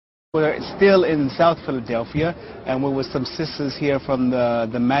We're still in South Philadelphia, and we're with some sisters here from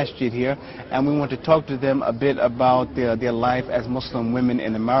the masjid here, and we want to talk to them a bit about their life as Muslim women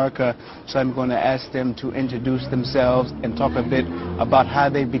in America. So I'm going to ask them to introduce themselves and talk a bit about how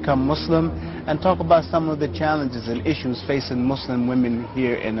they become Muslim and talk about some of the challenges and issues facing Muslim women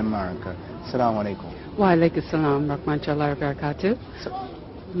here in America. Assalamu alaikum. Wa alaikum salam wa rahmatullahi wa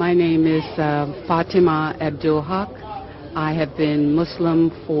barakatuh. My name is Fatima Abdul Haq. I have been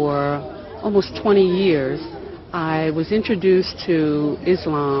Muslim for almost 20 years. I was introduced to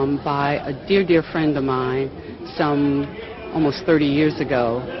Islam by a dear friend of mine some almost 30 years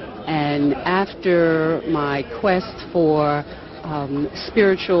ago. And after my quest for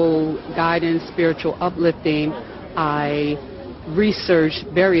spiritual guidance, spiritual uplifting, I researched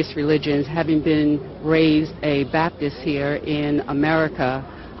various religions. Having been raised a Baptist here in America,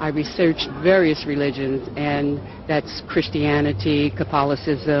 I researched various religions, and that's Christianity,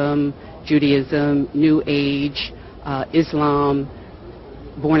 Catholicism, Judaism, New Age, Islam,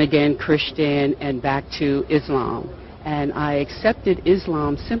 born-again Christian, and back to Islam. And I accepted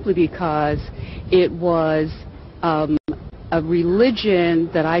Islam simply because it was a religion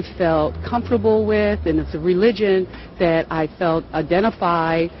that I felt comfortable with, and it's a religion that I felt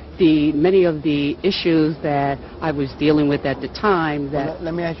identified many of the issues that I was dealing with at the time.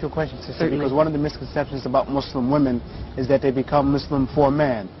 Let me ask you a question, sister, Certainly. because one of the misconceptions about Muslim women is that they become Muslim for a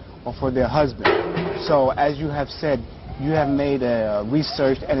man or for their husband. So, as you have said, you have made a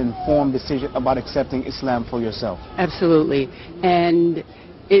researched and informed decision about accepting Islam for yourself. Absolutely. And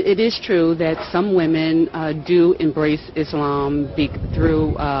it is true that some women do embrace Islam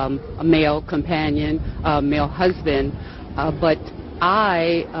through a male companion, a male husband, but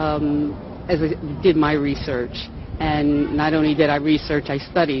I did my research, and not only did I research, I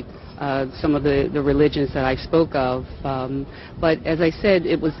studied some of the religions that I spoke of. But as I said,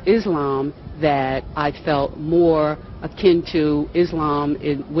 it was Islam that I felt more akin to Islam,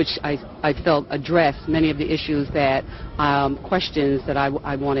 in which I felt addressed many of the issues that questions that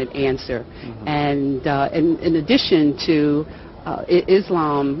I wanted answered. Mm-hmm. And in addition to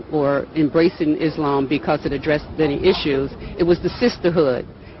Islam, or embracing Islam because it addressed many issues, it was the sisterhood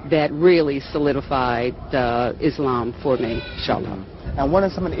that really solidified Islam for me, inshallah. Mm-hmm. And what are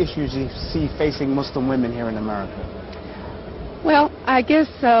some of the issues you see facing Muslim women here in America? Well, I guess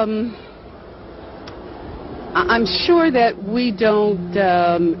I'm sure that we don't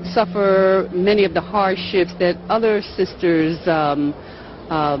suffer many of the hardships that other sisters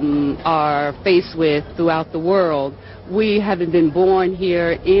are faced with throughout the world. We haven't been born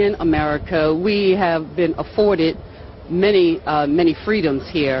here in America. We have been afforded many freedoms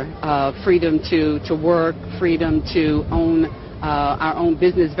here. Freedom to work, freedom to own our own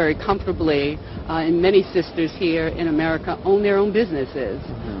business very comfortably. And many sisters here in America own their own businesses.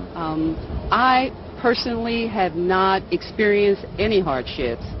 Mm-hmm. I personally have not experienced any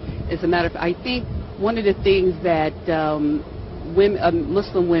hardships. As a matter of fact, I think one of the things that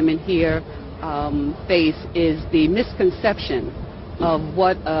Muslim women here face is the misconception of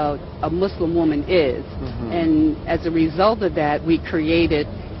what a Muslim woman is. Mm-hmm. And as a result of that, we created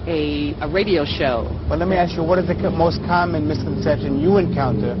a radio show. But let me ask you, what is the most common misconception you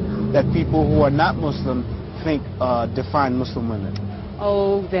encounter that people who are not Muslim think define Muslim women?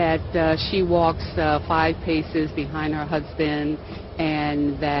 Oh, that she walks 5 paces behind her husband,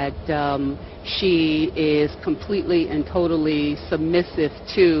 and that she is completely and totally submissive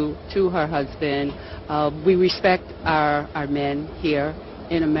to her husband. We respect our men here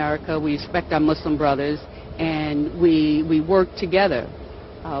in America. We respect our Muslim brothers, and we work together.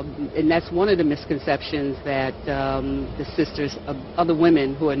 And that's one of the misconceptions that the sisters, other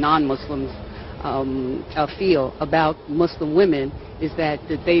women who are non-Muslims, feel about Muslim women, is that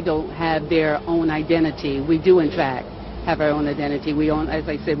they don't have their own identity. We do, in fact, have our own identity. We own, as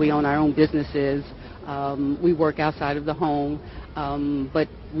I said, we own our own businesses. We work outside of the home, but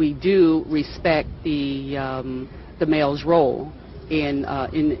we do respect the male's role in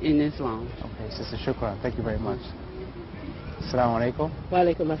Islam. Okay, Sister Shukran, thank you very much. Assalamu alaikum. Wa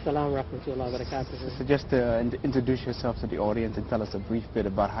alaikum assalam wa rahmatullahi wa barakatuh. So just introduce yourself to the audience and tell us a brief bit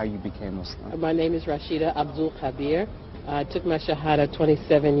about how you became Muslim. My name is Rashida Abdul Khabir. I took my Shahada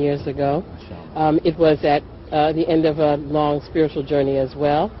 27 years ago. It was at the end of a long spiritual journey as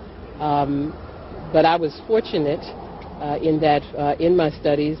well. But I was fortunate in that in my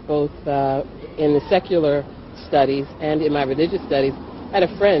studies, both in the secular studies and in my religious studies, I had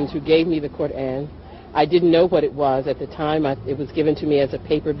a friend who gave me the Quran. I didn't know what it was at the time. It was given to me as a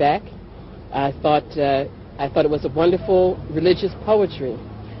paperback. I thought it was a wonderful religious poetry.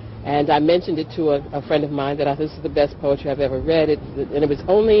 And I mentioned it to a friend of mine that I thought this is the best poetry I've ever read. And it was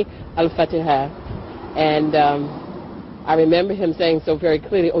only Al-Fatiha. And I remember him saying so very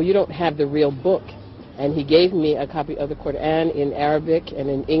clearly, oh, you don't have the real book. And he gave me a copy of the Quran in Arabic and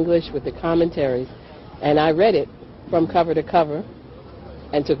in English with the commentaries. And I read it from cover to cover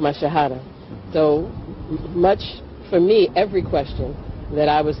and took my Shahada. So much, for me, every question that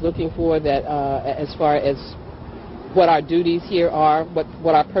I was looking for, that as far as what our duties here are,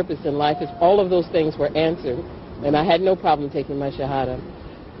 what our purpose in life is, all of those things were answered. And I had no problem taking my Shahada.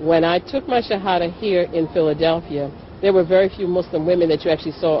 When I took my Shahada here in Philadelphia, there were very few Muslim women that you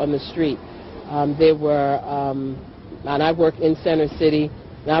actually saw on the street. There were, and I worked in Center City,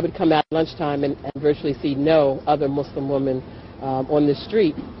 and I would come out at lunchtime and virtually see no other Muslim women on the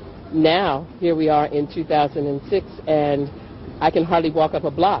street. Now, here we are in 2006, and I can hardly walk up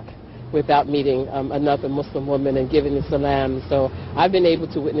a block without meeting another Muslim woman and giving the salam. So I've been able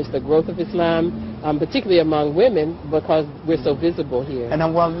to witness the growth of Islam, particularly among women, because we're so visible here.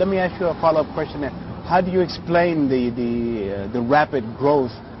 And well, let me ask you a follow-up question. How do you explain the rapid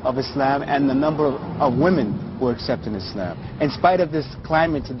growth of Islam and the number of women who are accepting Islam? In spite of this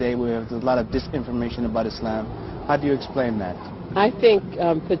climate today where there's a lot of disinformation about Islam, how do you explain that? I think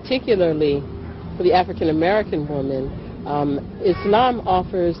particularly for the African American woman, Islam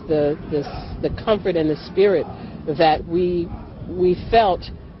offers the comfort and the spirit that we felt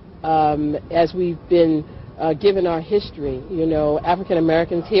as we've been given our history. You know, African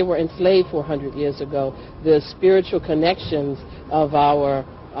Americans here were enslaved 400 years ago. The spiritual connections of our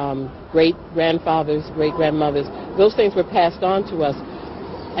great-grandfathers, great-grandmothers, those things were passed on to us.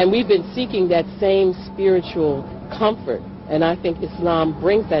 And we've been seeking that same spiritual comfort, and I think Islam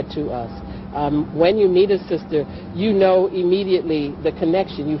brings that to us. When you meet a sister, you know immediately the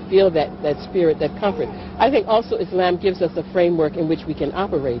connection. You feel that spirit, that comfort. I think also Islam gives us a framework in which we can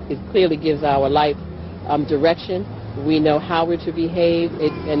operate. It clearly gives our life direction. We know how we're to behave,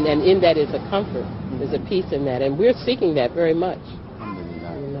 and in that is a comfort. There's a peace in that, and we're seeking that very much.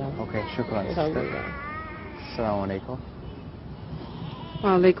 Okay, shukran. Assalamu alaikum.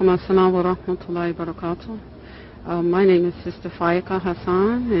 Wa alaikum assalam wa rahmatullahi wa barakatuh. My name is Sister Faika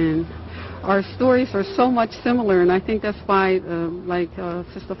Hassan, and our stories are so much similar, and I think that's why, like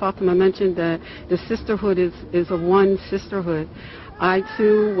Sister Fatima mentioned, that the sisterhood is a one sisterhood. I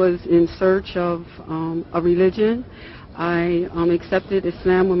too was in search of a religion. I accepted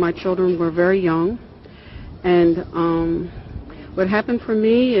Islam when my children were very young, and what happened for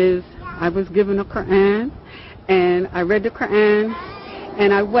me is I was given a Quran, and I read the Quran,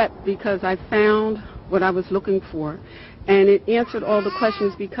 and I wept because I found what I was looking for, and it answered all the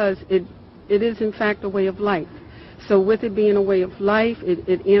questions, because it is in fact a way of life. So with it being a way of life,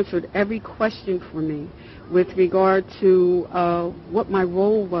 it answered every question for me with regard to what my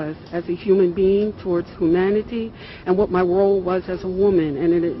role was as a human being towards humanity, and what my role was as a woman,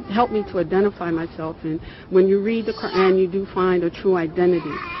 and it helped me to identify myself. And when you read the Quran, you do find a true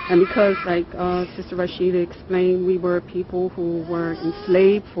identity. And because, like Sister Rashida explained, we were people who were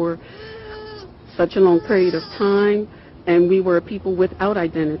enslaved for such a long period of time, and we were people without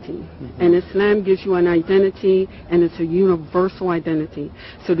identity. And Islam gives you an identity, and it's a universal identity,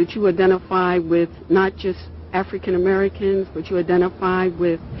 so that you identify with not just African Americans, but you identify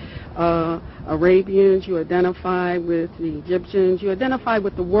with Arabians, you identify with the Egyptians, you identify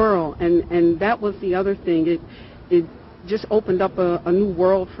with the world. And that was the other thing. It just opened up a new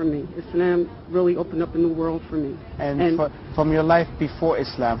world for me. Islam really opened up a new world for me. And from your life before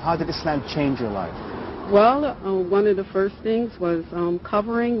Islam, how did Islam change your life? Well, one of the first things was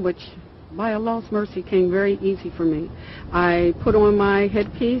covering, which by Allah's mercy came very easy for me. I put on my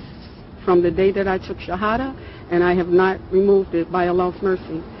headpiece from the day that I took Shahada, and I have not removed it by Allah's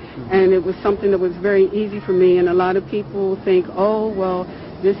mercy. And it was something that was very easy for me, and a lot of people think, oh, well,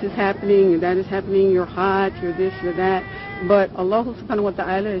 this is happening and that is happening, you're hot, you're this, you're that. But Allah subhanahu wa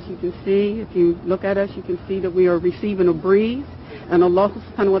ta'ala, as you can see, if you look at us, you can see that we are receiving a breeze. And Allah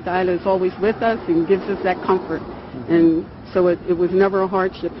subhanahu wa ta'ala is always with us and gives us that comfort. And so it was never a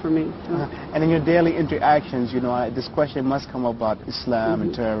hardship for me. So. And in your daily interactions, you know, this question must come about Islam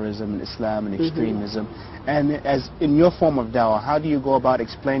and terrorism, and Islam and extremism. And as in your form of dawah, how do you go about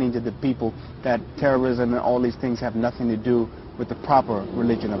explaining to the people that terrorism and all these things have nothing to do with the proper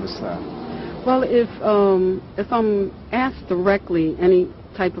religion of Islam? Well, if I'm asked directly any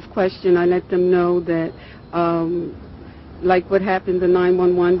type of question, I let them know that like what happened, the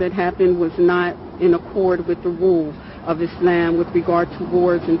 9/11 that happened was not in accord with the rule of Islam with regard to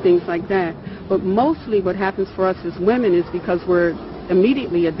wars and things like that. But mostly what happens for us as women is because we're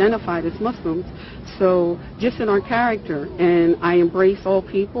immediately identified as Muslims. So just in our character, and I embrace all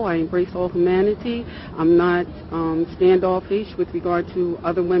people, I embrace all humanity. I'm not standoffish with regard to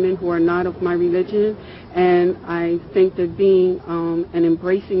other women who are not of my religion, and I think that being an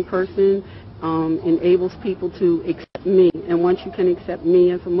embracing person enables people to accept me, and once you can accept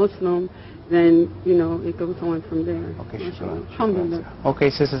me as a Muslim, then, you know, it goes on from there. Okay, sure. Alhamdulillah. Okay,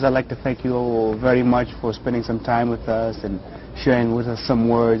 sisters, I'd like to thank you all very much for spending some time with us and sharing with us some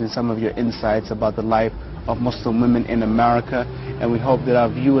words and some of your insights about the life of Muslim women in America. And we hope that our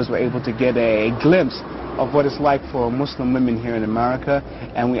viewers were able to get a glimpse of what it's like for Muslim women here in America.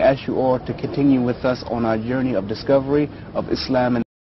 And we ask you all to continue with us on our journey of discovery of Islam and